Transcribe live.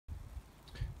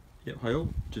Yep, hi all,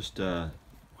 just a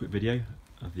quick video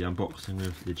of the unboxing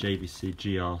of the JVC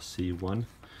Gr-C1E,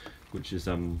 which is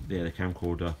the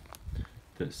camcorder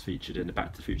that's featured in the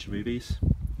Back to the Future movies.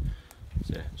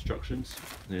 So yeah, instructions,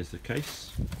 there's the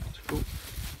case, that's cool.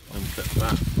 Unclip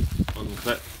that,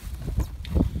 unclip,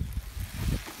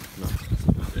 no,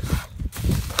 something like this.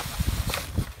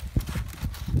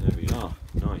 There we are,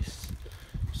 nice.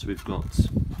 So we've got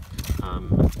a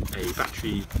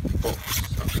battery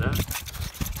box up there.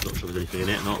 Not sure if there's anything in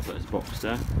it or not, but there's a box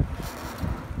there.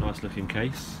 Nice looking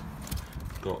case.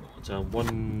 Got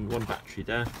one battery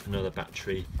there, another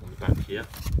battery on the back here.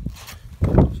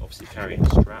 It's obviously carrying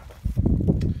the strap.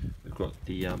 We've got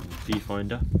the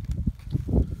viewfinder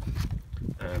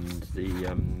and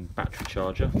the battery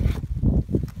charger,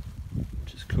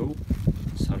 which is cool.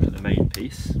 Let's have a look at the main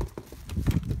piece.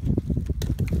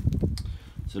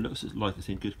 So it looks like it's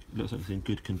in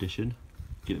good condition.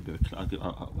 Give it a bit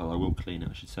of well, I will clean it,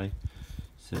 I should say.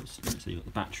 So you've got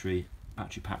the battery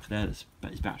pack there.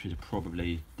 These batteries are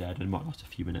probably dead and might last a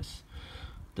few minutes.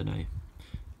 Don't know,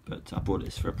 but I bought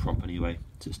this for a prop anyway.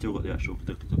 So it's still got the actual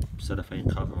the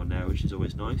cellophane cover on there, which is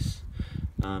always nice.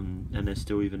 And there's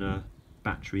still even a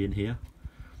battery in here.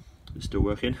 It's still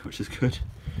working, which is good.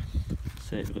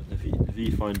 So we've got the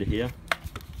viewfinder here.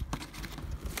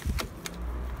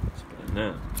 Let's put it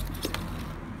there.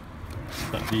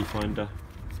 That viewfinder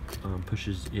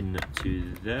pushes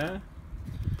into there,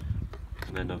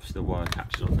 and then obviously the wire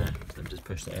catches on there, so then just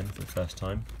push that in for the first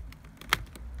time.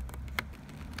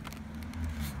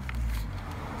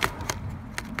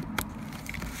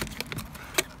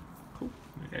 Cool,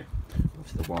 okay.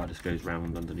 Obviously the wire just goes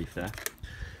round underneath there,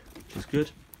 which is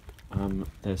good.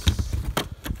 There's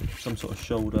some sort of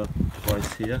shoulder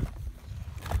device here.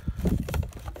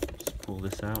 Just pull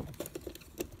this out.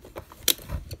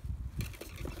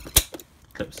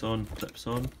 Clips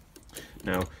on.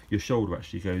 Now your shoulder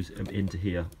actually goes into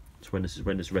here. So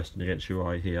when it's resting against your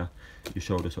eye here, your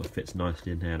shoulder sort of fits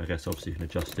nicely in here. And I guess obviously you can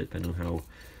adjust it depending on how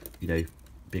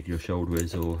big your shoulder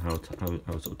is or how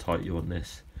sort of tight you want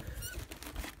this.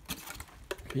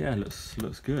 But yeah, it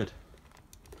looks good.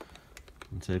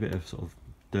 And so a bit of sort of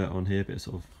dirt on here, a bit of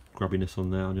sort of grubbiness on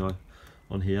there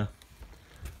on here.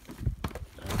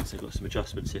 So got some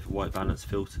adjustments here for white balance,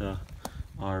 filter,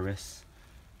 iris.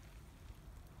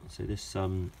 So this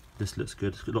looks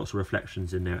good. It's got lots of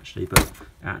reflections in there actually, but it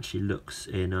actually looks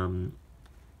in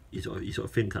you sort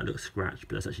of think that looks scratched,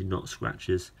 but that's actually not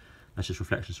scratches. That's just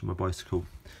reflections from my bicycle,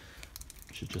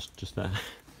 which is just there.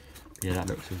 Yeah,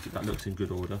 that looks in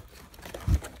good order.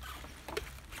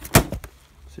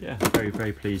 So yeah,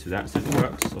 very pleased with that. So if it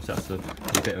works, obviously that's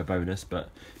a bit of a bonus, but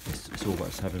it's all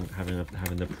about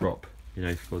having the prop,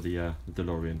 for the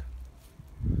DELorean.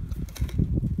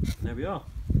 And there we are.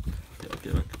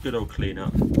 Get a good old clean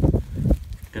up,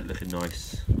 get it looking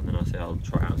nice, and then I'll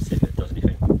try it out and see if it does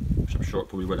anything, which I'm sure it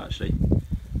probably will actually.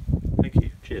 Thank you,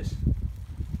 cheers.